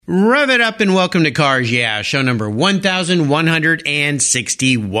Rev it up and welcome to Cars Yeah, show number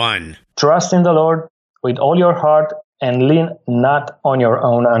 1161. Trust in the Lord with all your heart and lean not on your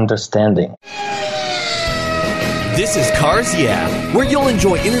own understanding. This is Cars Yeah, where you'll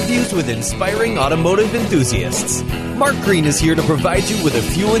enjoy interviews with inspiring automotive enthusiasts. Mark Green is here to provide you with a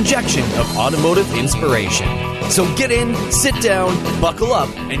fuel injection of automotive inspiration. So get in, sit down, buckle up,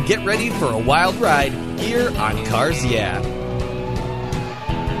 and get ready for a wild ride here on Cars Yeah.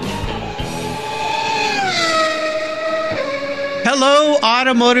 Hello,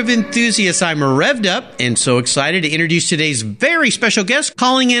 automotive enthusiasts. I'm revved up and so excited to introduce today's very special guest,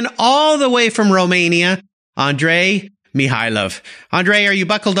 calling in all the way from Romania, Andrei Mihailov. Andrei, are you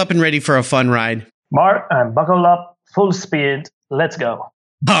buckled up and ready for a fun ride? Mark, I'm buckled up, full speed. Let's go.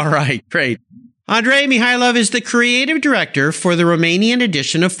 All right, great. Andrei Mihailov is the creative director for the Romanian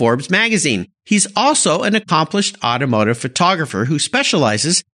edition of Forbes magazine. He's also an accomplished automotive photographer who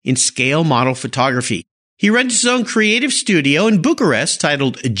specializes in scale model photography. He runs his own creative studio in Bucharest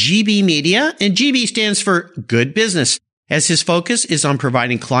titled GB Media, and GB stands for Good Business, as his focus is on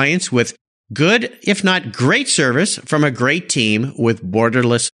providing clients with good, if not great service from a great team with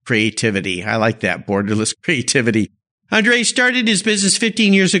borderless creativity. I like that, borderless creativity. Andrei started his business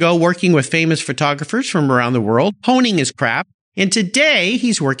 15 years ago working with famous photographers from around the world, honing his craft, and today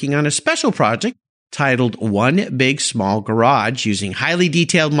he's working on a special project titled One Big Small Garage, using highly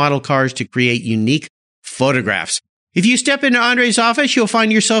detailed model cars to create unique photographs. If you step into Andrei's office, you'll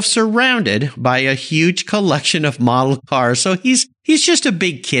find yourself surrounded by a huge collection of model cars. So he's just a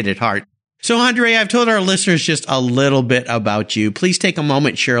big kid at heart. So Andrei, I've told our listeners just a little bit about you. Please take a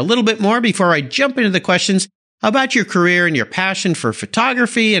moment, share a little bit more before I jump into the questions about your career and your passion for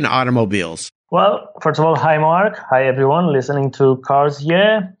photography and automobiles. Well, first of all, hi Mark. Hi everyone listening to Cars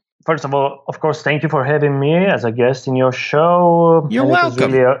Yeah. First of all, of course, thank you for having me as a guest in your show. You're welcome. It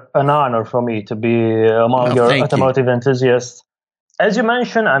is really an honor for me to be among your automotive enthusiasts. As you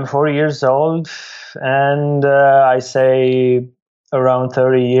mentioned, I'm 40 years old, and I say around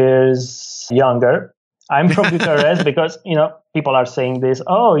 30 years younger. I'm from Bucharest because, people are saying this.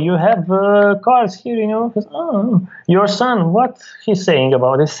 Oh, you have cars here, because, your son, what he's saying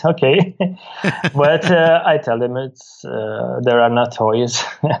about this? Okay. But I tell them there are not toys.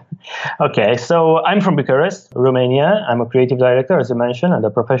 Okay. So I'm from Bucharest, Romania. I'm a creative director, as you mentioned, and a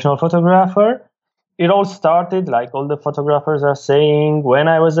professional photographer. It all started, like all the photographers are saying, when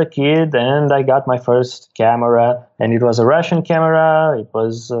I was a kid and I got my first camera, and it was a Russian camera. It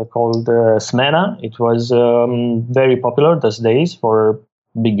was called Smena. It was very popular those days for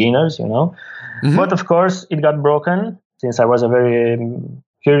beginners, Mm-hmm. But of course, it got broken since I was a very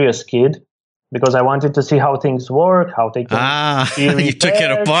curious kid, because I wanted to see how things work, how they can be repaired. You took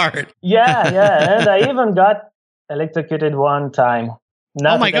it apart. Yeah. And I even got electrocuted one time.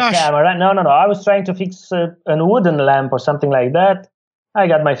 Not oh my gosh. Camera. No. I was trying to fix a wooden lamp or something like that. I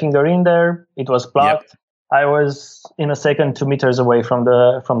got my finger in there. It was plugged. Yep. I was in a second 2 meters away from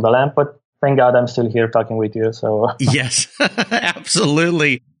the lamp, but thank God I'm still here talking with you. So yes,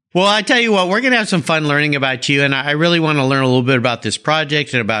 absolutely. Well, I tell you what, we're going to have some fun learning about you, and I really want to learn a little bit about this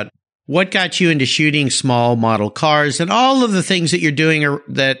project and about what got you into shooting small model cars and all of the things that you're doing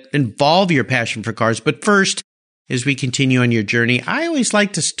that involve your passion for cars. But first, as we continue on your journey, I always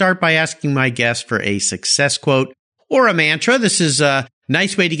like to start by asking my guests for a success quote or a mantra. This is a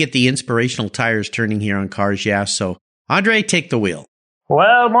nice way to get the inspirational tires turning here on Cars Yeah. So, Andrei, take the wheel.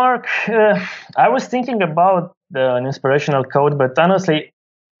 Well, Mark, I was thinking about an inspirational quote, but honestly,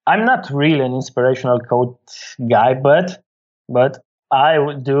 I'm not really an inspirational quote guy, but I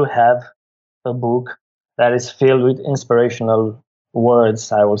do have a book that is filled with inspirational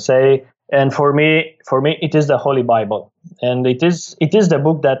words, I will say. And for me, it is the Holy Bible, and it is the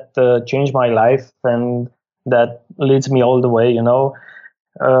book that changed my life and that leads me all the way.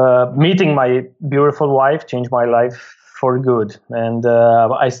 Meeting my beautiful wife changed my life for good, and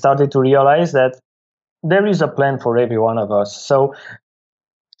I started to realize that there is a plan for every one of us. So,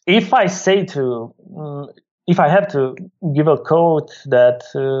 if I have to give a quote that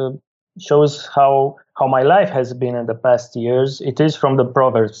shows how my life has been in the past years, it is from the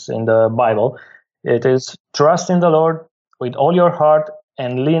Proverbs in the Bible. It is, trust in the Lord with all your heart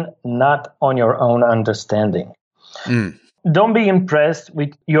and lean not on your own understanding. Don't be impressed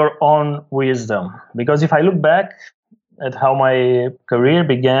with your own wisdom, because if I look back at how my career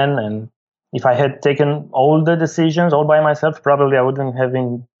began, and if I had taken all the decisions all by myself, probably I wouldn't have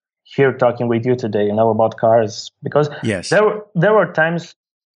been here talking with you today, about cars, because yes. there were times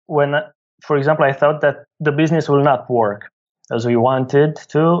when, for example, I thought that the business will not work as we wanted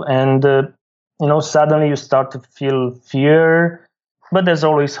to, and suddenly you start to feel fear but there's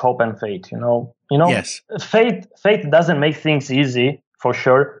always hope and faith, Yes. Faith doesn't make things easy, for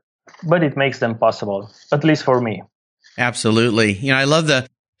sure, but it makes them possible, at least for me. Absolutely. I love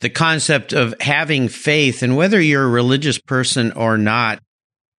the concept of having faith, and whether you're a religious person or not,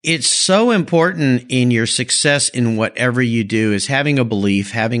 it's so important in your success in whatever you do is having a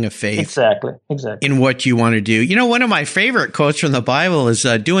belief, having a faith. Exactly. In what you want to do. One of my favorite quotes from the Bible is,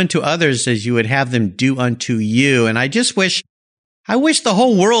 do unto others as you would have them do unto you. And I wish the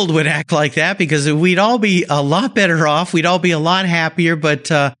whole world would act like that, because we'd all be a lot better off. We'd all be a lot happier. But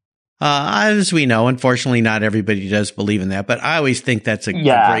as we know, unfortunately, not everybody does believe in that. But I always think that's a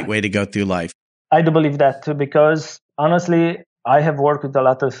great way to go through life. I do believe that too, because honestly, I have worked with a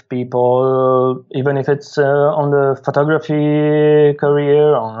lot of people, even if it's on the photography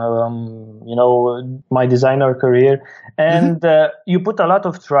career, on my designer career, and you put a lot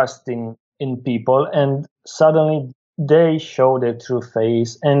of trust in people, and suddenly they show their true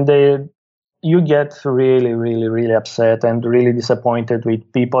face, and you get really, really, really upset and really disappointed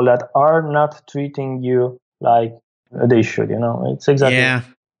with people that are not treating you like they should. It's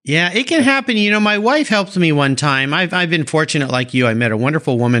exactly. Yeah, it can happen. My wife helped me one time. I've been fortunate like you. I met a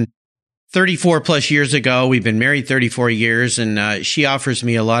wonderful woman 34 plus years ago. We've been married 34 years, and she offers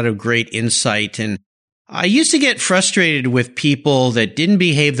me a lot of great insight. And I used to get frustrated with people that didn't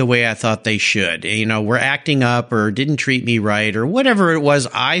behave the way I thought they should. Were acting up or didn't treat me right or whatever it was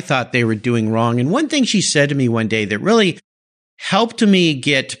I thought they were doing wrong. And one thing she said to me one day that really helped me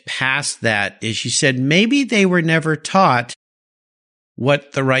get past that is she said, maybe they were never taught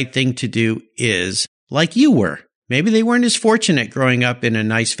what the right thing to do is, like you were. Maybe they weren't as fortunate growing up in a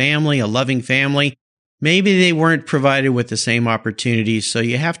nice family, a loving family. Maybe they weren't provided with the same opportunities. So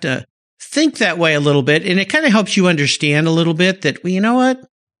you have to think that way a little bit. And it kind of helps you understand a little bit that, well, you know what?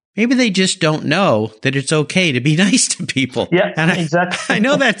 Maybe they just don't know that it's okay to be nice to people. Yeah, exactly. I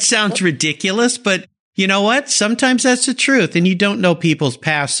know that sounds ridiculous, but you know what? Sometimes that's the truth, and you don't know people's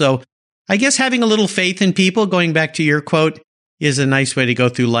past. So I guess having a little faith in people, going back to your quote, is a nice way to go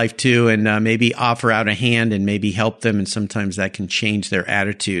through life too, and maybe offer out a hand and maybe help them. And sometimes that can change their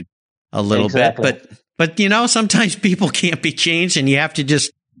attitude a little bit. But sometimes people can't be changed, and you have to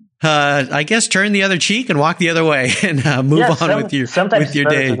just, I guess, turn the other cheek and walk the other way and move on with your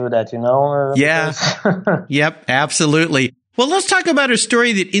day. To do that, Yeah. Yep. Absolutely. Well, let's talk about a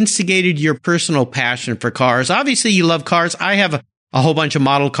story that instigated your personal passion for cars. Obviously, you love cars. I have a whole bunch of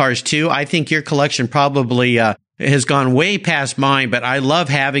model cars too. I think your collection probably has gone way past mine, but I love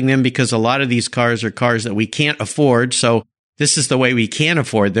having them because a lot of these cars are cars that we can't afford. So this is the way we can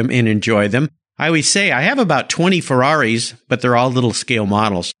afford them and enjoy them. I always say I have about 20 Ferraris, but they're all little scale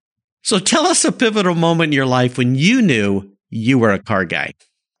models. So tell us a pivotal moment in your life when you knew you were a car guy.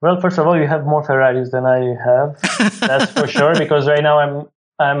 Well, first of all, you have more Ferraris than I have. That's for sure, because right now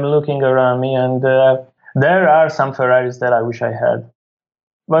I'm looking around me, and there are some Ferraris that I wish I had.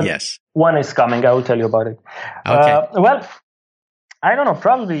 But yes. One is coming. I will tell you about it. Okay. Well, I don't know.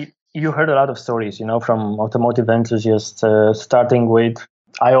 Probably you heard a lot of stories, from automotive enthusiasts, starting with,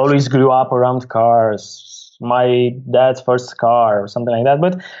 I always grew up around cars, my dad's first car or something like that.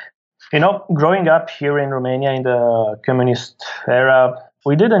 But, growing up here in Romania in the communist era,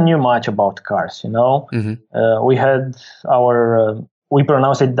 we didn't know much about cars, Mm-hmm. We had we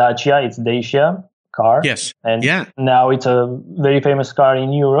pronounce it Dacia, it's Dacia car. Yes. And now it's a very famous car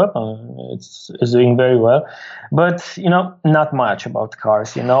in Europe. It's doing very well. But, not much about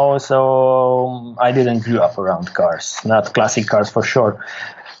cars, so I didn't grow up around cars, not classic cars for sure.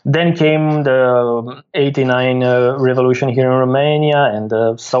 Then came the 89 revolution here in Romania and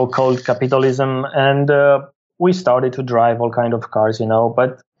the so-called capitalism. And we started to drive all kind of cars,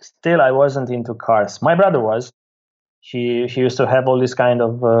 but still I wasn't into cars. My brother was. He used to have all these kind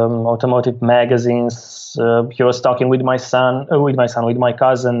of automotive magazines. He was talking with my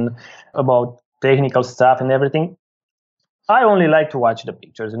cousin about technical stuff and everything. I only like to watch the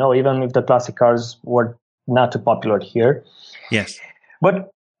pictures, even if the classic cars were not too popular here. Yes.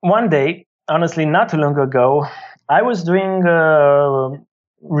 But one day, honestly, not too long ago, I was doing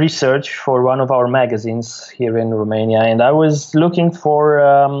research for one of our magazines here in Romania, and I was looking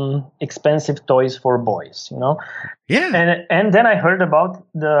for expensive toys for boys, Yeah. And then I heard about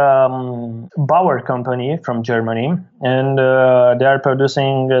the Bauer company from Germany, and they are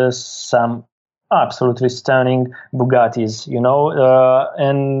producing some absolutely stunning Bugattis,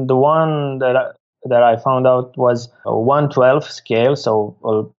 and the one that I found out was a 1/12 scale, so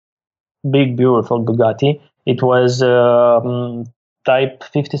a big, beautiful Bugatti. It was Type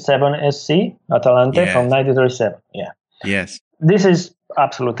 57 SC Atalante from 1937. Yeah. Yes. This is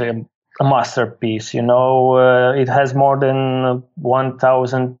absolutely a masterpiece. It has more than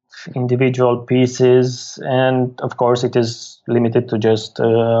 1,000 individual pieces, and of course it is limited to just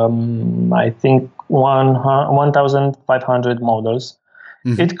I think 1,500 models.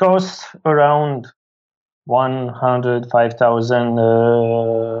 Mm-hmm. It costs around 105,000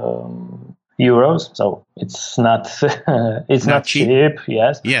 euros, so it's not it's not cheap.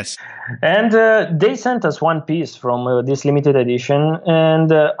 Yes. And they sent us one piece from this limited edition,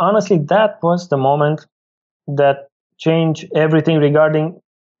 and honestly, that was the moment that changed everything regarding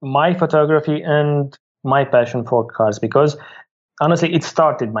my photography and my passion for cars. Because honestly, it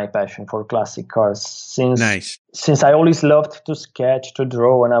started my passion for classic cars since I always loved to sketch, to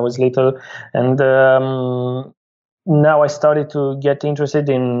draw when I was little, and now I started to get interested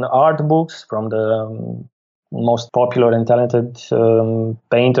in art books from the most popular and talented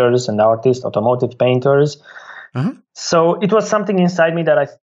painters and artists, automotive painters. Uh-huh. So it was something inside me that I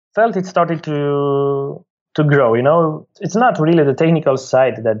felt it started to grow. It's not really the technical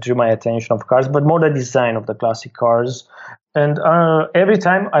side that drew my attention of cars, but more the design of the classic cars. And every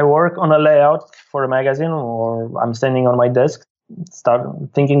time I work on a layout for a magazine, or I'm standing on my desk, start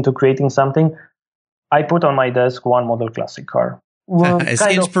thinking to creating something, I put on my desk one model classic car. As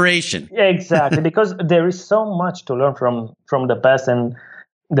inspiration. Exactly, because there is so much to learn from the past, and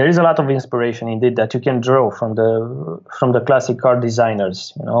there is a lot of inspiration indeed that you can draw from the classic car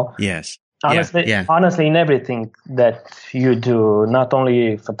designers. Yes. Honestly, in everything that you do, not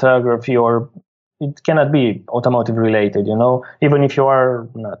only photography, or it cannot be automotive related. Even if you are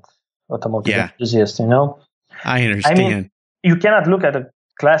not automotive enthusiast. I understand. I mean, you cannot look at a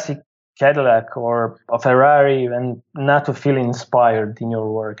classic Cadillac or a Ferrari and not to feel inspired in your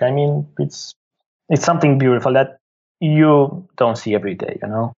work. I mean, it's something beautiful that you don't see every day,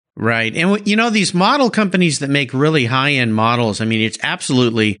 Right. And, these model companies that make really high-end models, I mean, it's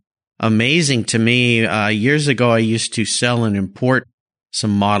absolutely amazing to me. Years ago, I used to sell and import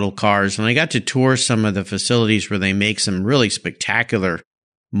some model cars, and I got to tour some of the facilities where they make some really spectacular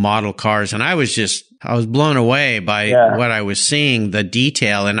model cars. And I was blown away by what I was seeing, the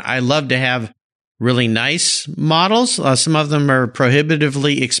detail. And I love to have really nice models. Some of them are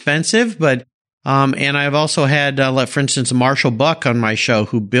prohibitively expensive, but, and I've also had, for instance, Marshall Buck on my show,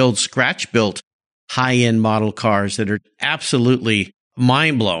 who builds scratch-built high-end model cars that are absolutely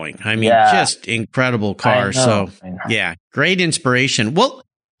mind-blowing. I mean, just incredible cars. So, great inspiration. Well,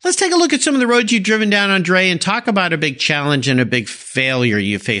 let's take a look at some of the roads you've driven down, Andre, and talk about a big challenge and a big failure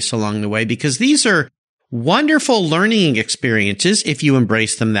you face along the way, because these are wonderful learning experiences if you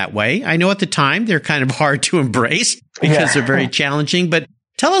embrace them that way. I know at the time they're kind of hard to embrace because they're very challenging, but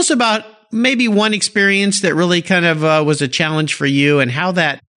tell us about maybe one experience that really kind of was a challenge for you and how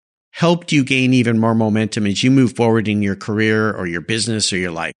that helped you gain even more momentum as you move forward in your career or your business or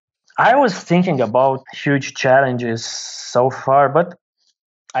your life. I was thinking about huge challenges so far, but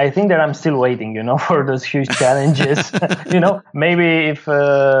I think that I'm still waiting, for those huge challenges. Maybe if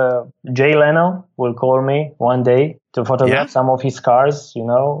Jay Leno will call me one day to photograph some of his cars,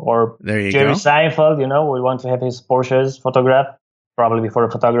 or Jerry Seinfeld, will want to have his Porsches photographed, probably for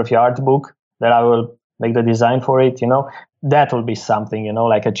a photography art book that I will make the design for it, that will be something,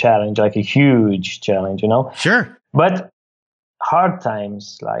 like a challenge, like a huge challenge, Sure. But hard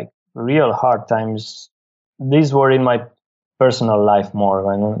times, like real hard times, these were in my personal life more.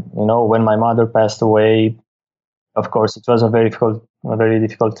 When my mother passed away, of course, it was a very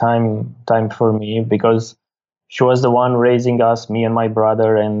difficult time for me, because she was the one raising us, me and my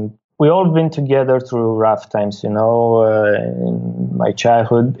brother, and we all been together through rough times, in my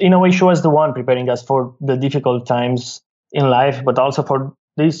childhood. In a way, she was the one preparing us for the difficult times in life, but also for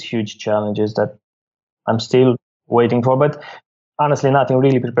these huge challenges that I'm still waiting for. But honestly, nothing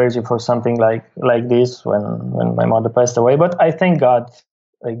really prepares you for something like this when my mother passed away. But I thank God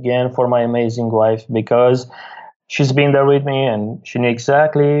again for my amazing wife, because she's been there with me and she knew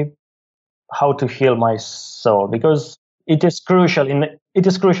exactly how to heal my soul, because it is crucial in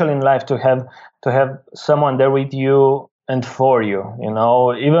life to have someone there with you and for you,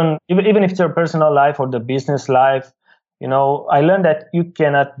 even if it's your personal life or the business life. I learned that you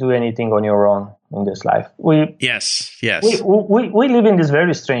cannot do anything on your own in this life. We live in these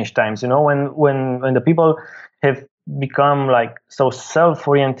very strange times, when the people have become like so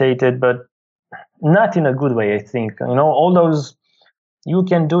self-orientated, but not in a good way, I think. All those, you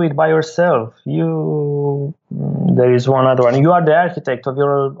can do it by yourself. There is one other one. You are the architect of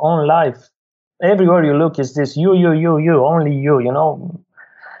your own life. Everywhere you look is this you, only you,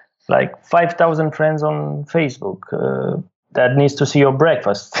 like 5,000 friends on Facebook that needs to see your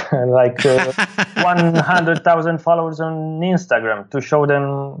breakfast, like 100,000 followers on Instagram to show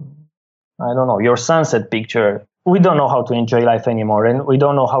them I don't know, your sunset picture. We don't know how to enjoy life anymore, and we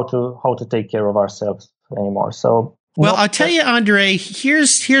don't know how to take care of ourselves anymore. So, well, I'll tell you, Andre,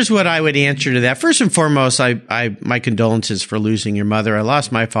 here's what I would answer to that. First and foremost, I my condolences for losing your mother. I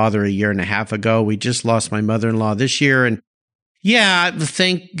lost my father 1.5 years ago. We just lost my mother-in-law this year, and yeah,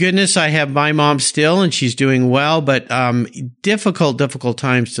 thank goodness I have my mom still, and she's doing well. But difficult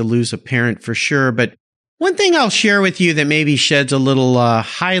times to lose a parent for sure. But one thing I'll share with you that maybe sheds a little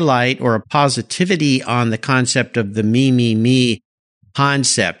highlight or a positivity on the concept of the me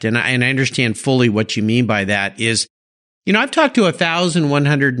concept, and I understand fully what you mean by that is, I've talked to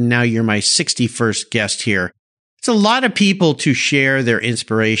 1,100, and now you're my 61st guest here. It's a lot of people to share their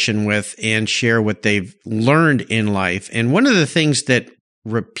inspiration with and share what they've learned in life. And one of the things that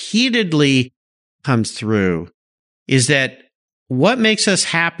repeatedly comes through is that what makes us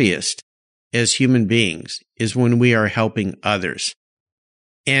happiest as human beings is when we are helping others.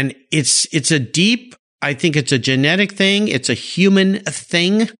 And it's a deep, I think it's a genetic thing. It's a human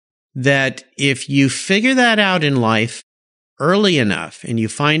thing that if you figure that out in life early enough and you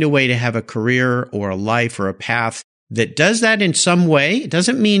find a way to have a career or a life or a path that does that in some way, it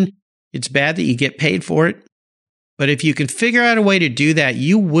doesn't mean it's bad that you get paid for it. But if you can figure out a way to do that,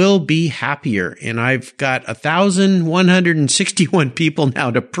 you will be happier. And I've got 1,161 people now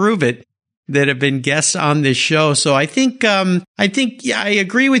to prove it that have been guests on this show. So I think I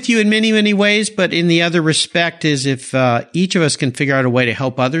agree with you in many, many ways. But in the other respect is if each of us can figure out a way to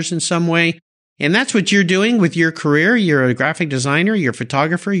help others in some way. And that's what you're doing with your career. You're a graphic designer, you're a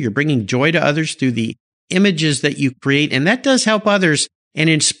photographer, you're bringing joy to others through the images that you create. And that does help others and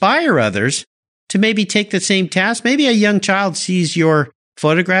inspire others to maybe take the same task. Maybe a young child sees your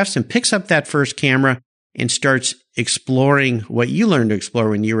photographs and picks up that first camera and starts exploring what you learned to explore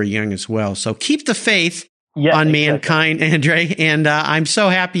when you were young as well. So keep the faith on mankind, Andre. And I'm so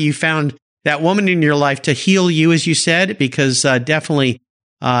happy you found that woman in your life to heal you, as you said, because definitely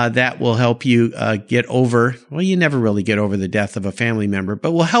that will help you get over, well, you never really get over the death of a family member,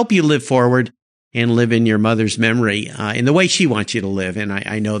 but will help you live forward and live in your mother's memory in the way she wants you to live. And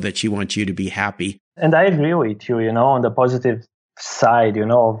I know that she wants you to be happy. And I agree with you, on the positive side,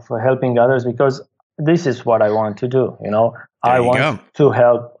 of helping others, because this is what I want to do, I want to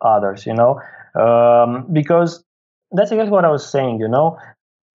help others, because that's exactly what I was saying,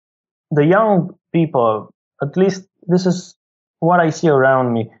 the young people, at least this is what I see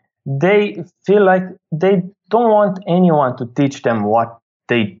around me, they feel like they don't want anyone to teach them what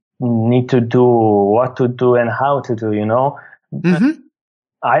they need to do, what to do and how to do, Mm-hmm.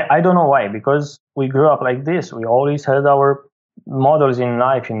 I don't know why, because we grew up like this. We always had our models in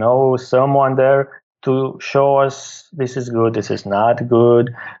life, someone there to show us this is good, this is not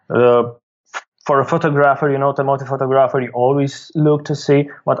good. For a photographer, automotive photographer, you always look to see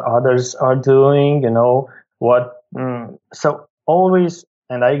what others are doing, so always,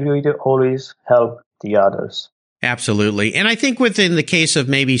 and I agree with you, always help the others. Absolutely. And I think within the case of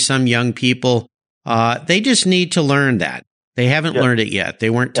maybe some young people, they just need to learn that. They haven't learned it yet.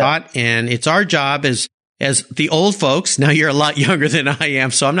 They weren't taught. And it's our job as the old folks. Now you're a lot younger than I am,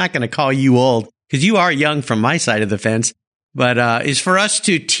 so I'm not going to call you old because you are young from my side of the fence. But is for us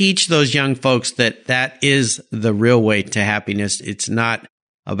to teach those young folks that is the real way to happiness. It's not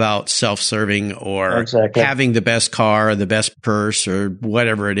about self-serving or having the best car or the best purse or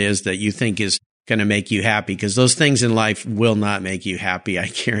whatever it is that you think is going to make you happy, because those things in life will not make you happy. I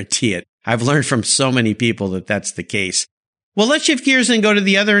guarantee it. I've learned from so many people that that's the case. Well, let's shift gears and go to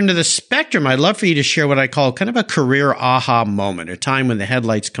the other end of the spectrum. I'd love for you to share what I call kind of a career aha moment, a time when the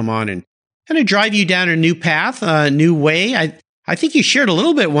headlights come on and kind of drive you down a new path, a new way. I think you shared a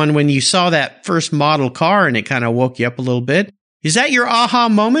little bit one when you saw that first model car and it kind of woke you up a little bit. Is that your aha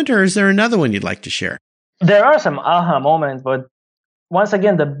moment, or is there another one you'd like to share? There are some aha moments, but once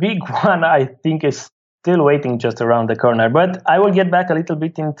again, the big one I think is still waiting just around the corner. But I will get back a little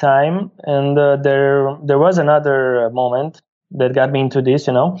bit in time, and there was another moment that got me into this.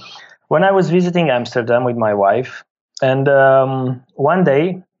 When I was visiting Amsterdam with my wife, and one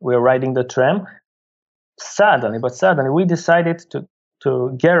day we were riding the tram. Suddenly we decided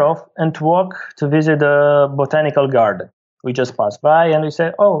to get off and to walk to visit the botanical garden. We just passed by and we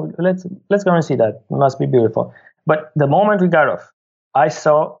said, "Oh, let's go and see that. It must be beautiful." But the moment we got off, I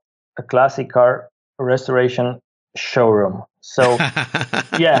saw a classic car restoration showroom. So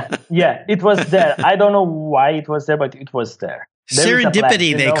it was there. I don't know why it was there, but it was there.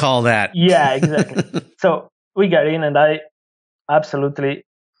 Serendipity, they call that. Yeah, exactly. So we got in, and I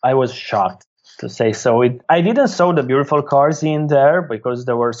was shocked, to say so. I didn't saw the beautiful cars in there because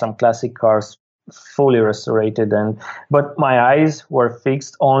there were some classic cars fully restored, but my eyes were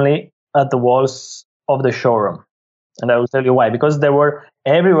fixed only at the walls of the showroom. And I will tell you why. Because there were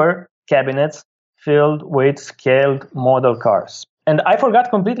everywhere cabinets filled with scaled model cars. And I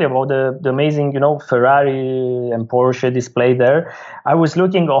forgot completely about the amazing, Ferrari and Porsche display there. I was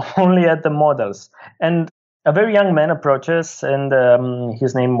looking only at the models. And a very young man approaches, and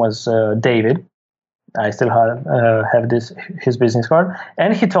his name was David. I still have his business card.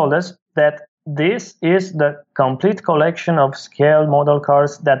 And he told us that this is the complete collection of scaled model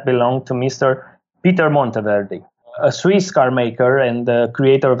cars that belong to Mr. Peter Monteverdi, a Swiss car maker and the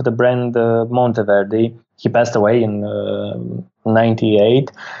creator of the brand Monteverdi. He passed away in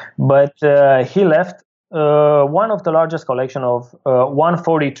 98, but he left one of the largest collection of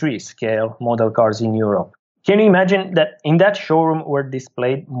 143 scale model cars in Europe. Can you imagine that in that showroom were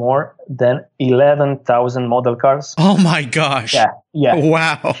displayed more than 11,000 model cars? Oh my gosh. Yeah.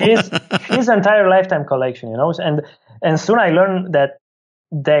 Wow. his entire lifetime collection, and soon I learned that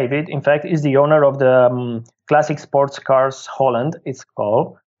David, in fact, is the owner of the Classic Sports Cars Holland, it's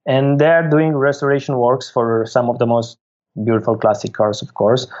called, and they're doing restoration works for some of the most beautiful classic cars, of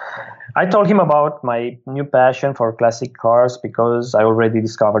course. I told him about my new passion for classic cars because I already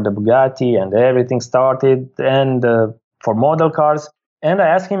discovered the Bugatti and everything started, and for model cars. And I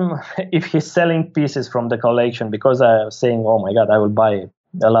asked him if he's selling pieces from the collection because I was saying, oh my God, I will buy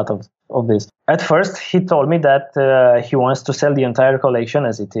a lot of this. At first, he told me that he wants to sell the entire collection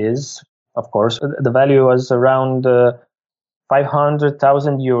as it is. Of course, the value was around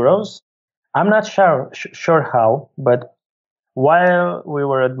 500,000 euros. I'm not sure how, but while we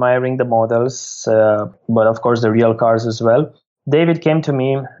were admiring the models, but of course the real cars as well, David came to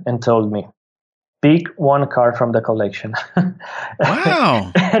me and told me, pick one car from the collection.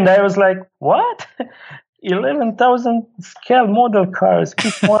 Wow. And I was like, what? 11,000 scale model cars,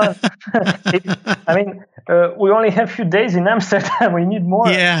 pick one. We only have a few days in Amsterdam. We need more.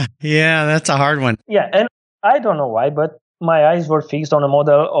 Yeah, that's a hard one. Yeah, and I don't know why, but my eyes were fixed on a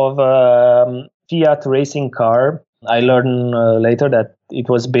model of a Fiat racing car. I learned later that it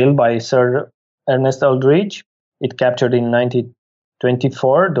was built by Sir Ernest Aldridge. It captured in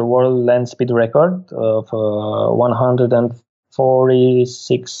 1924 the world land speed record of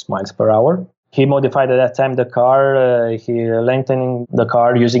 146 miles per hour. He modified at that time the car. He lengthening the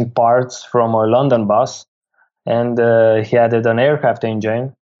car using parts from a London bus, and he added an aircraft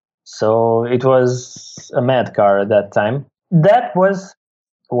engine. So it was a mad car at that time. That was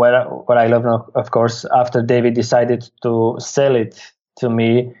what I love, of course, after David decided to sell it to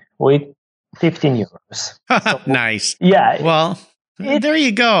me with 15 euros. So, nice. Yeah. Well, there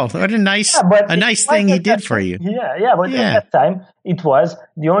you go. What a nice thing he did for you. Yeah. But at that time, it was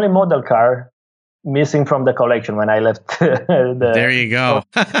the only model car missing from the collection when I left. There you go.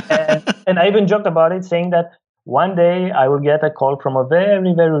 and I even joked about it, saying that one day I will get a call from a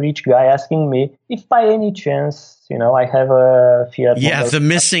very, very rich guy asking me if by any chance, I have a Fiat. Yeah, model. The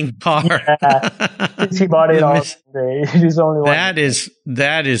missing car. He bought it all. It is only one.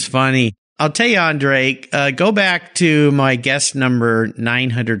 That is funny. I'll tell you, Andre, go back to my guest number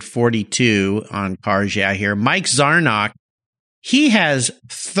 942 on Cars Yeah here. Mike Zarnock, he has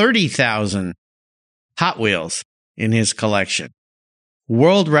 30,000 Hot Wheels in his collection.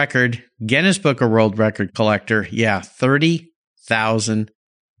 World record, Guinness Book of World Record collector. Yeah, 30,000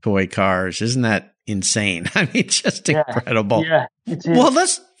 toy cars. Isn't that insane? I mean, just incredible. Yeah. Well,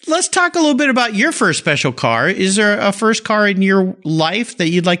 let's talk a little bit about your first special car. Is there a first car in your life that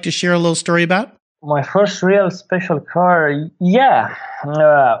you'd like to share a little story about? My first real special car, yeah.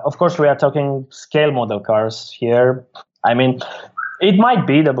 Of course, we are talking scale model cars here. I mean, it might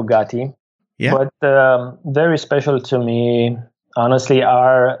be the Bugatti, but very special to me, honestly,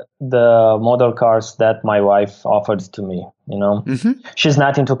 are the model cars that my wife offered to me. Mm-hmm. She's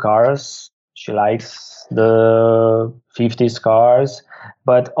not into cars. She likes the 50s cars,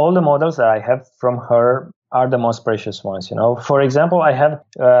 but all the models that I have from her are the most precious ones. For example, I have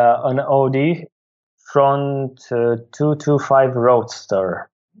an Audi front 225 Roadster.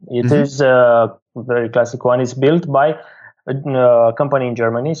 It is a very classic one. It's built by a company in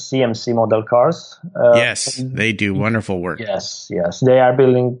Germany, CMC Model Cars. Yes, they do wonderful work. Yes. They are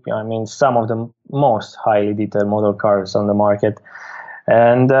building, some of the most highly detailed model cars on the market.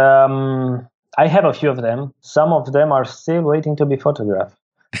 And I have a few of them. Some of them are still waiting to be photographed.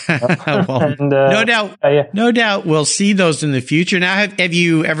 Well, no doubt we'll see those in the future. Now, have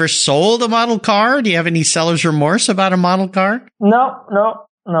you ever sold a model car? Do you have any seller's remorse about a model car? No.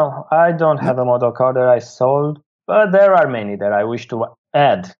 I don't have a model car that I sold, but there are many that I wish to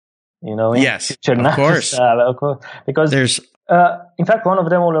add. Yes, the future, of course. Because there's. In fact, one of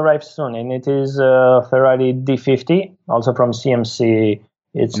them will arrive soon, and it is Ferrari D50, also from CMC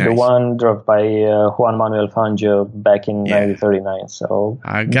It's the one drove by Juan Manuel Fangio back in 1939. So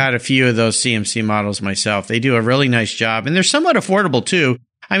I got a few of those CMC models myself. They do a really nice job, and they're somewhat affordable too.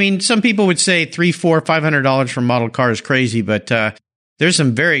 I mean, some people would say $300, $400, $500 for a model car is crazy, but there's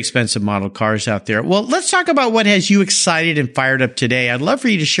some very expensive model cars out there. Well, let's talk about what has you excited and fired up today. I'd love for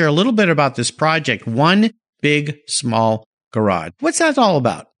you to share a little bit about this project, One Big Small Garage. What's that all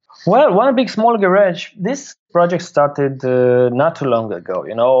about? Well, One Big Small Garage, this project started not too long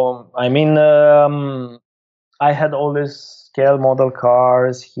ago. I mean, I had all these scale model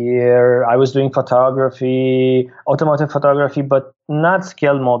cars here. I was doing photography, automotive photography, but not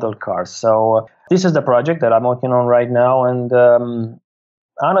scale model cars. So this is the project that I'm working on right now. And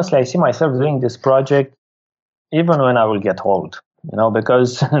honestly, I see myself doing this project even when I will get old,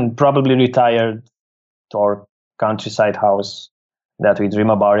 because probably retired to our countryside house that we dream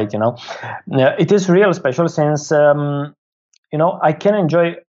about it, It is real special since, I can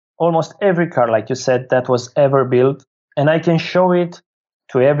enjoy almost every car, like you said, that was ever built. And I can show it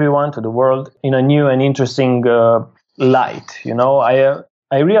to everyone, to the world, in a new and interesting light. I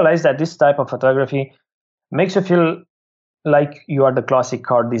realize that this type of photography makes you feel like you are the classic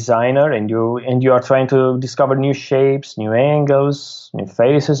car designer and you are trying to discover new shapes, new angles, new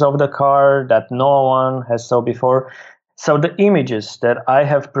faces of the car that no one has saw before. So the images that I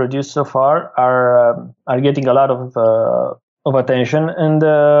have produced so far are getting a lot of attention, and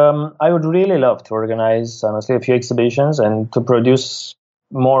I would really love to organize, honestly, a few exhibitions and to produce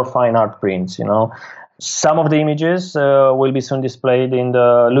more fine art prints. Some of the images will be soon displayed in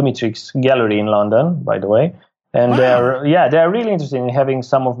the Lumitrix Gallery in London, by the way. And wow. they're really interested in having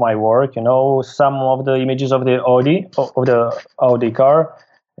some of my work. Some of the images of the Audi car.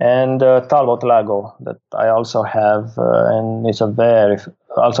 And Talbot Lago that I also have, and it's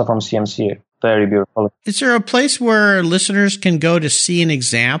also from CMC, very beautiful. Is there a place where listeners can go to see an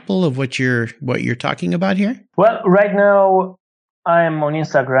example of what you're talking about here? Well, right now I am on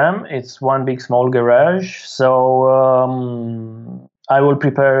Instagram. It's One Big Small Garage. So I will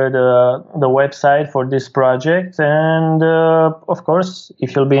prepare the website for this project, and of course,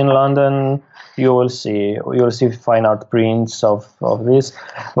 if you'll be in London, you'll see fine art prints of this.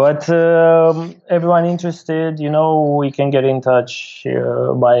 But everyone interested, we can get in touch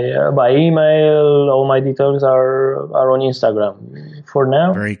by email. All my details are on Instagram for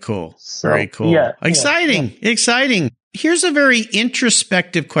now. Very cool. Very cool. Yeah, Exciting. Here's a very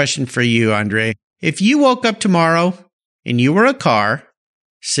introspective question for you, Andre. If you woke up tomorrow and you were a car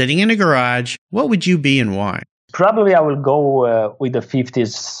sitting in a garage, what would you be and why? Probably I will go with the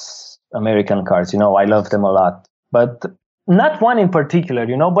 50s American cars. I love them a lot, but not one in particular,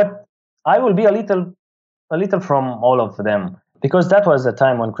 but I will be a little from all of them, because that was a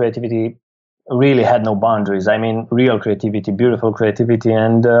time when creativity really had no boundaries. I mean, real creativity, beautiful creativity.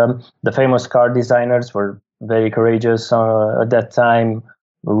 And the famous car designers were very courageous at that time,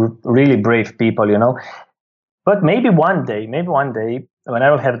 really brave people, But maybe one day, when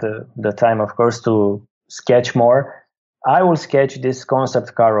I will have the time, of course, to sketch more, I will sketch this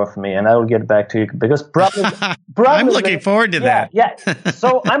concept car of me, and I will get back to you, because probably I'm looking forward to that. Yeah.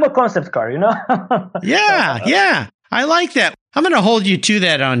 So I'm a concept car, Yeah. I like that. I'm going to hold you to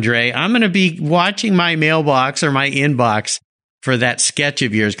that, Andre. I'm going to be watching my mailbox or my inbox for that sketch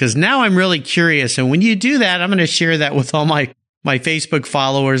of yours, because now I'm really curious. And when you do that, I'm going to share that with all my Facebook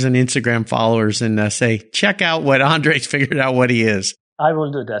followers and Instagram followers and say, check out what Andre's figured out what he is. I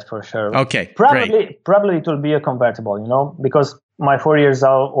will do that for sure. Okay, Probably it will be a convertible, because my 4 years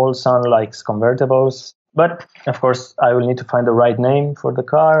old son likes convertibles. But of course, I will need to find the right name for the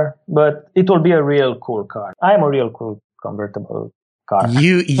car. But it will be a real cool car. I am a real cool convertible car.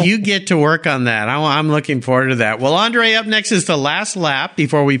 You get to work on that. I'm looking forward to that. Well, Andre, up next is the last lap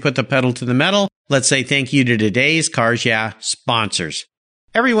before we put the pedal to the metal. Let's say thank you to today's Cars Yeah sponsors.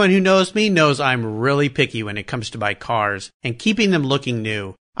 Everyone who knows me knows I'm really picky when it comes to my cars and keeping them looking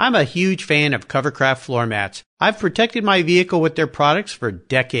new. I'm a huge fan of Covercraft floor mats. I've protected my vehicle with their products for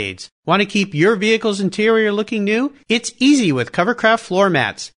decades. Want to keep your vehicle's interior looking new? It's easy with Covercraft floor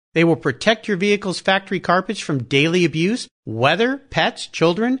mats. They will protect your vehicle's factory carpets from daily abuse, weather, pets,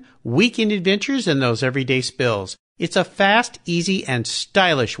 children, weekend adventures, and those everyday spills. It's a fast, easy, and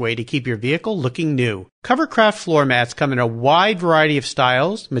stylish way to keep your vehicle looking new. Covercraft floor mats come in a wide variety of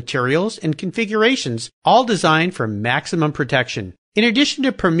styles, materials, and configurations, all designed for maximum protection. In addition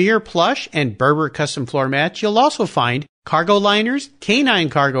to Premier Plush and Berber custom floor mats, you'll also find cargo liners, canine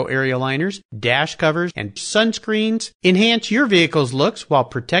cargo area liners, dash covers, and sunscreens. Enhance your vehicle's looks while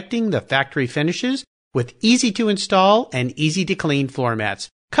protecting the factory finishes with easy-to-install and easy-to-clean floor mats.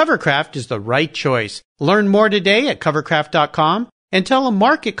 Covercraft is the right choice. Learn more today at covercraft.com. and tell them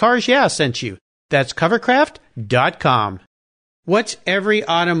Mark at Cars Yeah sent you. That's covercraft.com. What's every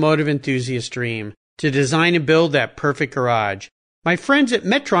automotive enthusiast's dream? To design and build that perfect garage. My friends at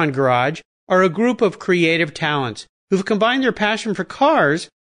Metron Garage are a group of creative talents who've combined their passion for cars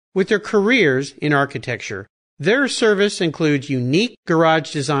with their careers in architecture. Their service includes unique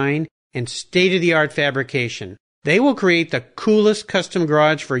garage design and state-of-the-art fabrication. They will create the coolest custom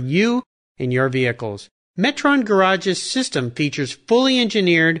garage for you and your vehicles. Metron Garage's system features fully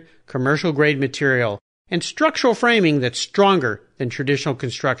engineered commercial-grade material and structural framing that's stronger than traditional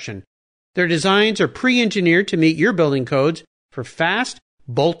construction. Their designs are pre-engineered to meet your building codes for fast,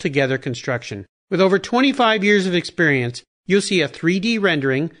 bolt-together construction. With over 25 years of experience, you'll see a 3D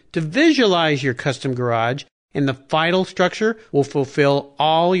rendering to visualize your custom garage, and the final structure will fulfill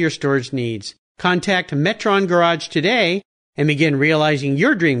all your storage needs. Contact Metron Garage today and begin realizing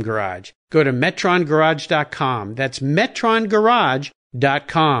your dream garage. Go to metrongarage.com. That's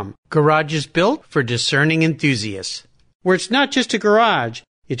metrongarage.com. Garage is built for discerning enthusiasts. Where it's not just a garage,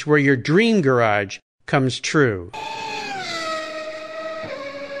 it's where your dream garage comes true.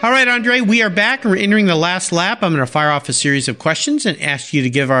 All right, Andre, we are back and we're entering the last lap. I'm going to fire off a series of questions and ask you to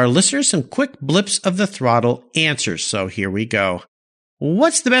give our listeners some quick blips of the throttle answers. So here we go.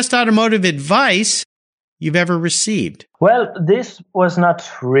 What's the best automotive advice you've ever received? Well, this was not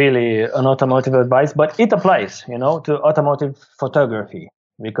really an automotive advice, but it applies, to automotive photography,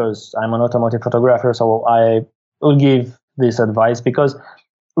 because I'm an automotive photographer. So I will give this advice because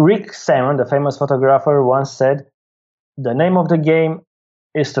Rick Sammon, the famous photographer, once said, the name of the game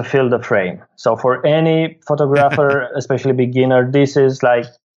is to fill the frame. So for any photographer, especially beginner, this is like,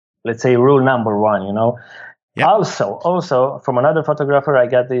 let's say, rule number one, Yep. Also, from another photographer, I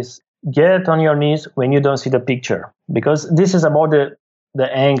got this: get on your knees when you don't see the picture, because this is about the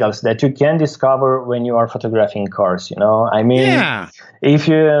angles that you can discover when you are photographing cars. If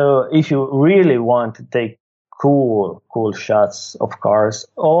you really want to take cool shots of cars,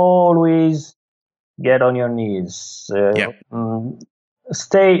 always get on your knees.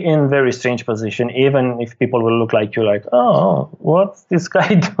 Stay in very strange position, even if people will look like you, like, oh, what's this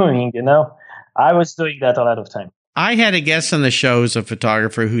guy doing? I was doing that a lot of time. I had a guest on the show as a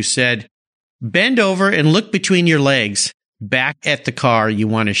photographer who said, bend over and look between your legs back at the car you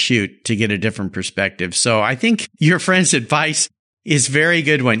want to shoot to get a different perspective. So I think your friend's advice is a very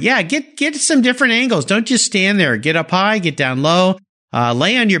good one. Yeah, get some different angles. Don't just stand there. Get up high, get down low,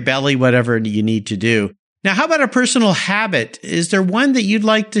 lay on your belly, whatever you need to do. Now, how about a personal habit? Is there one that you'd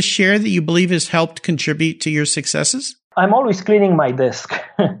like to share that you believe has helped contribute to your successes? I'm always cleaning my desk.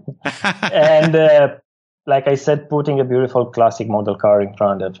 And like I said, putting a beautiful classic model car in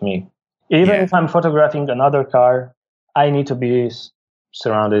front of me. Even if I'm photographing another car, I need to be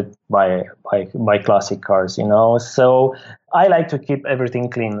surrounded by classic cars, So I like to keep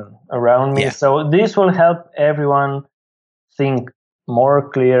everything clean around me. Yeah. So this will help everyone think more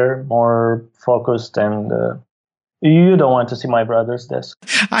clear, more focused, and you don't want to see my brother's desk.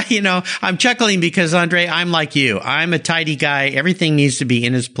 I'm chuckling because, Andre, I'm like you. I'm a tidy guy. Everything needs to be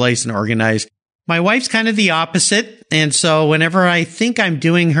in its place and organized. My wife's kind of the opposite. And so whenever I think I'm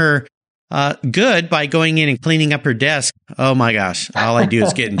doing her good by going in and cleaning up her desk, oh my gosh, all I do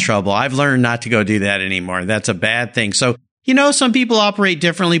is get in trouble. I've learned not to go do that anymore. That's a bad thing. So, some people operate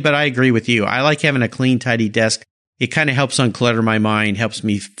differently, but I agree with you. I like having a clean, tidy desk. It kind of helps unclutter my mind, helps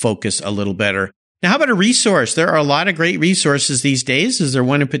me focus a little better. Now, how about a resource? There are a lot of great resources these days. Is there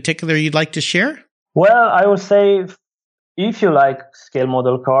one in particular you'd like to share? Well, I would say if you like scale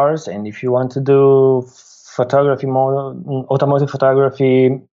model cars and if you want to do automotive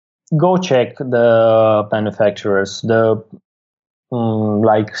photography, go check the manufacturers, like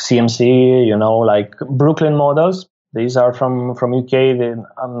CMC, like Brooklyn Models. These are from UK.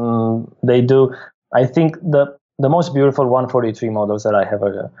 They do, I think, the most beautiful 143 models that I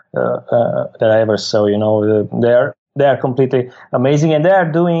ever saw. They are completely amazing, and they are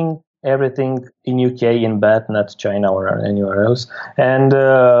doing everything in UK, in Bath, not China or anywhere else. And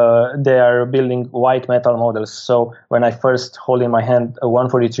they are building white metal models. So when I first hold in my hand a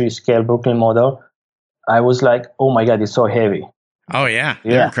 143 scale Brooklyn model, I was like, oh my God, it's so heavy. Oh yeah,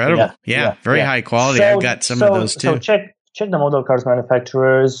 they're incredible. Yeah, very high quality. So, I've got some of those too. So check the model cars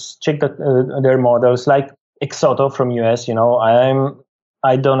manufacturers, check their models, like Exoto from US,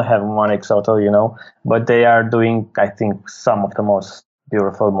 I don't have one Exoto, but they are doing, I think, some of the most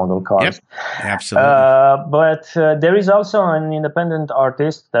beautiful model cars. Yep, absolutely. But there is also an independent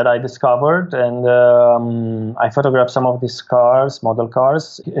artist that I discovered, and I photographed some of these model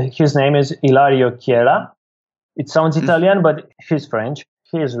cars. His name is Ilario Chiera. It sounds Italian, but he's French.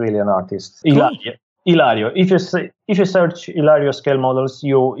 He is really an artist. Cool. Ilario. If you search Ilario scale models,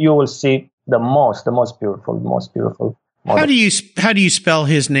 you will see the most beautiful model. How do you spell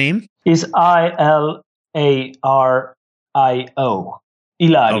his name? Is Ilario.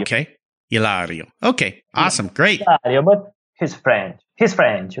 Ilario. Okay. Ilario. Okay. Awesome. Great. Ilario, but he's French. He's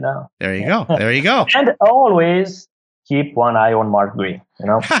French, you know. There you go. There you go. And always keep one eye on Mark Green, you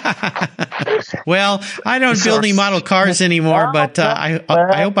know. Well, I don't build any model cars anymore, but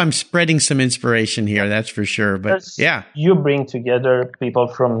I hope I'm spreading some inspiration here. That's for sure. But yeah, you bring together people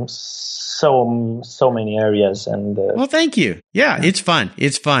from so many areas, and well, thank you. Yeah, it's fun.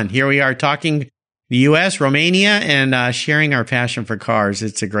 It's fun. Here we are talking the U.S., Romania, and sharing our passion for cars.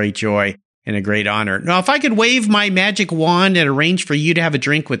 It's a great joy and a great honor. Now, if I could wave my magic wand and arrange for you to have a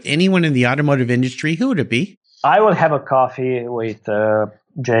drink with anyone in the automotive industry, who would it be? I will have a coffee with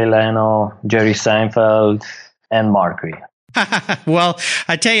Jay Leno, Jerry Seinfeld, and Mark Green. Well,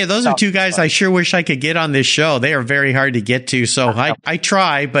 I tell you, those are two guys I sure wish I could get on this show. They are very hard to get to, so I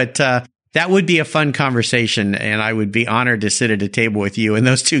try, but that would be a fun conversation, and I would be honored to sit at a table with you and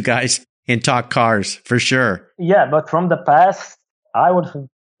those two guys and talk cars, for sure. Yeah, but from the past, I would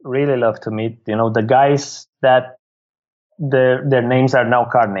really love to meet, the guys that their names are now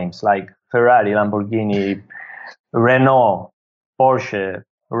car names, like Ferrari, Lamborghini, Renault, Porsche,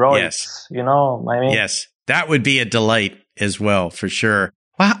 Rolls, yes. Yes, that would be a delight as well, for sure.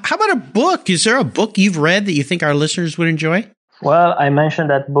 Well, how about a book? Is there a book you've read that you think our listeners would enjoy? Well, I mentioned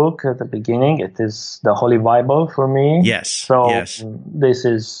that book at the beginning. It is the Holy Bible for me. Yes. So this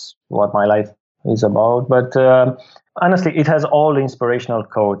is what my life is about. But honestly, it has all the inspirational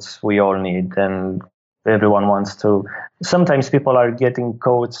quotes we all need, and everyone wants to. Sometimes people are getting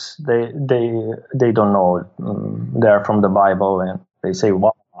quotes they don't know they are from the Bible, and they say,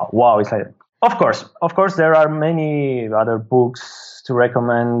 "Wow!" It's like, of course, there are many other books to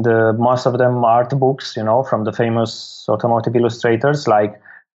recommend. Most of them art books, from the famous automotive illustrators. Like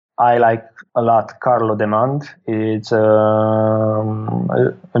I like a lot Carlo Demand. It's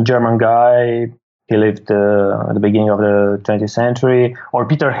a German guy. He lived at the beginning of the 20th century. Or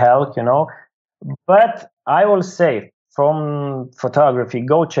Peter Helk, But I will say, from photography,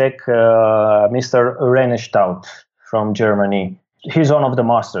 go check Mr. René Staudt from Germany. He's one of the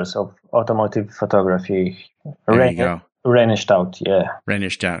masters of automotive photography. There you go. René Staudt, yeah. René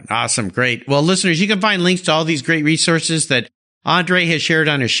Staudt. Awesome. Great. Well, listeners, you can find links to all these great resources that Andre has shared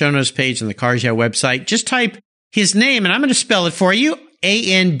on his show notes page on the Cars Yeah website. Just type his name, and I'm going to spell it for you.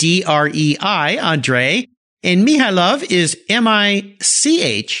 Andrei, Andre. And Mihailov is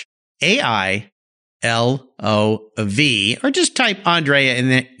MICHAILOV, or just type Andrea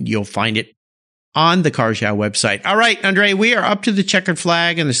and then you'll find it on the Cars Yeah website. All right, Andre, we are up to the checkered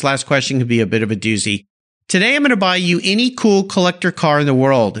flag, and this last question could be a bit of a doozy. Today, I'm going to buy you any cool collector car in the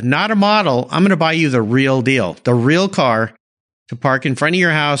world, not a model. I'm going to buy you the real deal, the real car to park in front of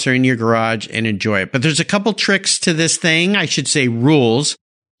your house or in your garage and enjoy it. But there's a couple tricks to this thing. I should say rules.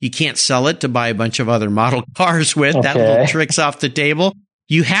 You can't sell it to buy a bunch of other model cars with. Okay. That little trick's off the table.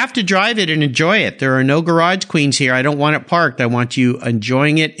 You have to drive it and enjoy it. There are no garage queens here. I don't want it parked. I want you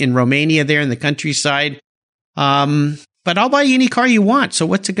enjoying it in Romania there in the countryside. But I'll buy you any car you want. So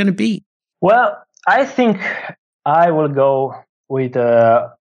what's it going to be? Well, I think I will go with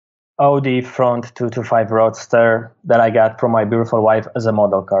a Audi front 225 Roadster that I got from my beautiful wife as a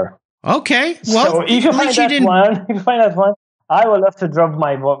model car. Okay. Well, so if you find that one, I will love to drive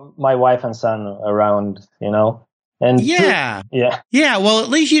my wife and son around, And yeah. Well, at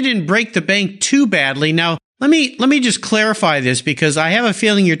least you didn't break the bank too badly. Now, let me just clarify this, because I have a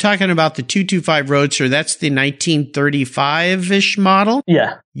feeling you're talking about the 225 Roadster. That's the 1935-ish model.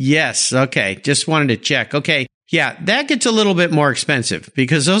 Yeah. Yes. Okay. Just wanted to check. Okay. Yeah, that gets a little bit more expensive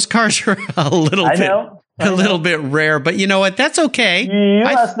because those cars are a little bit rare. But you know what? That's okay. You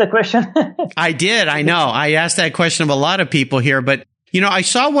asked the question. I did. I know. I asked that question of a lot of people here. But I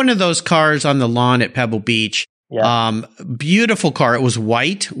saw one of those cars on the lawn at Pebble Beach. Yeah. Beautiful car. It was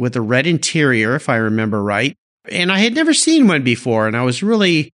white with a red interior, if I remember right. And I had never seen one before. And I was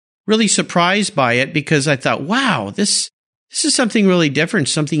really, really surprised by it because I thought, wow, this is something really different,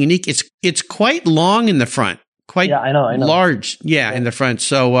 something unique. It's quite long in the front, quite I know. large. Yeah, in the front.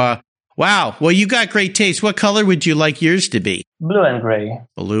 So, wow. Well, you got great taste. What color would you like yours to be? Blue and gray.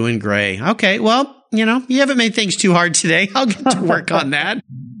 Blue and gray. Okay. Well, you haven't made things too hard today. I'll get to work on that.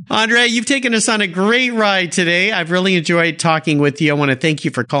 Andre, you've taken us on a great ride today. I've really enjoyed talking with you. I want to thank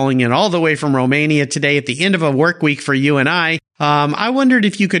you for calling in all the way from Romania today at the end of a work week for you and I. I wondered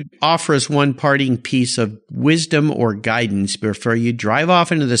if you could offer us one parting piece of wisdom or guidance before you drive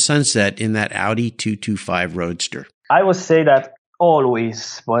off into the sunset in that Audi 225 Roadster. I would say that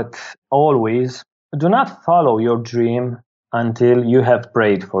always, but always do not follow your dream until you have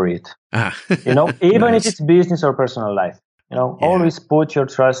prayed for it. Even nice. if it's business or personal life, always put your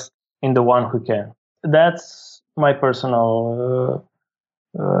trust in the one who can. That's my personal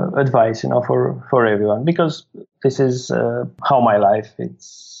advice, for everyone, because this is how my life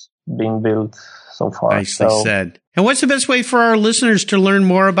it's been built so far. Nicely said. And what's the best way for our listeners to learn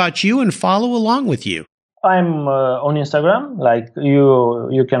more about you and follow along with you? I'm on Instagram. Like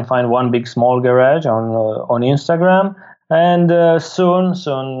you can find One Big Small Garage on Instagram, and soon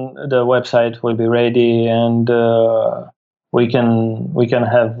the website will be ready, and we can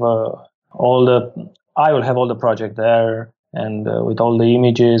have I will have all the project there, and with all the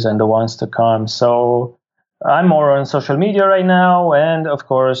images and the ones to come. So I'm more on social media right now, and of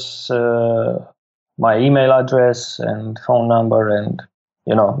course my email address and phone number, and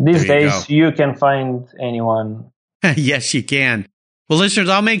these days you can find anyone. Yes, you can. Well, listeners,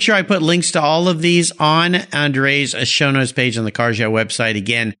 I'll make sure I put links to all of these on Andrei's show notes page on the Cars Yeah website.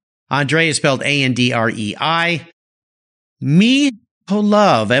 Again, Andrei is spelled Andrei.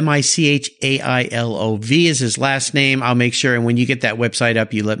 Michailov, Michailov is his last name. I'll make sure, and when you get that website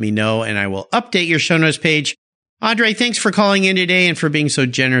up, you let me know, and I will update your show notes page. Andrei, thanks for calling in today and for being so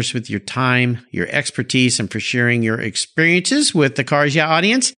generous with your time, your expertise, and for sharing your experiences with the Cars Yeah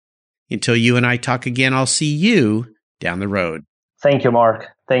audience. Until you and I talk again, I'll see you down the road. Thank you, Mark.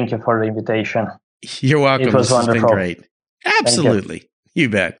 Thank you for the invitation. You're welcome. It was wonderful. This has been great. Absolutely. You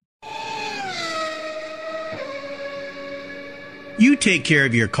bet. You take care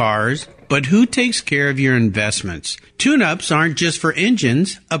of your cars, but who takes care of your investments? Tune-ups aren't just for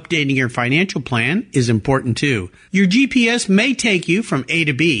engines. Updating your financial plan is important too. Your GPS may take you from A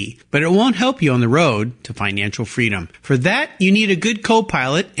to B, but it won't help you on the road to financial freedom. For that, you need a good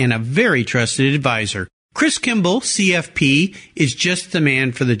co-pilot and a very trusted advisor. Chris Kimball, CFP, is just the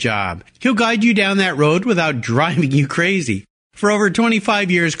man for the job. He'll guide you down that road without driving you crazy. For over 25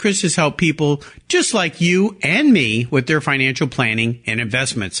 years, Chris has helped people just like you and me with their financial planning and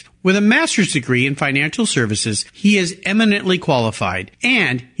investments. With a master's degree in financial services, he is eminently qualified,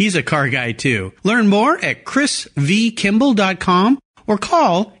 and he's a car guy too. Learn more at chrisvkimball.com or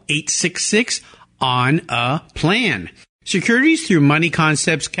call 866-ON-A-PLAN. Securities through Money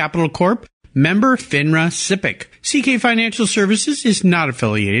Concepts Capital Corp., member FINRA SIPC. CK Financial Services is not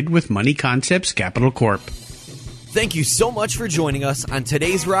affiliated with Money Concepts Capital Corp. Thank you so much for joining us on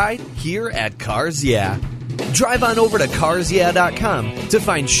today's ride here at Cars Yeah. Drive on over to carsyeah.com to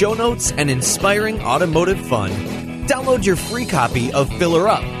find show notes and inspiring automotive fun. Download your free copy of Filler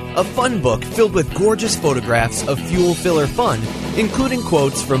Up, a fun book filled with gorgeous photographs of fuel filler fun, including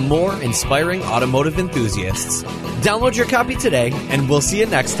quotes from more inspiring automotive enthusiasts. Download your copy today, and we'll see you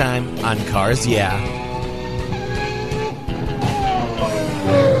next time on Cars Yeah.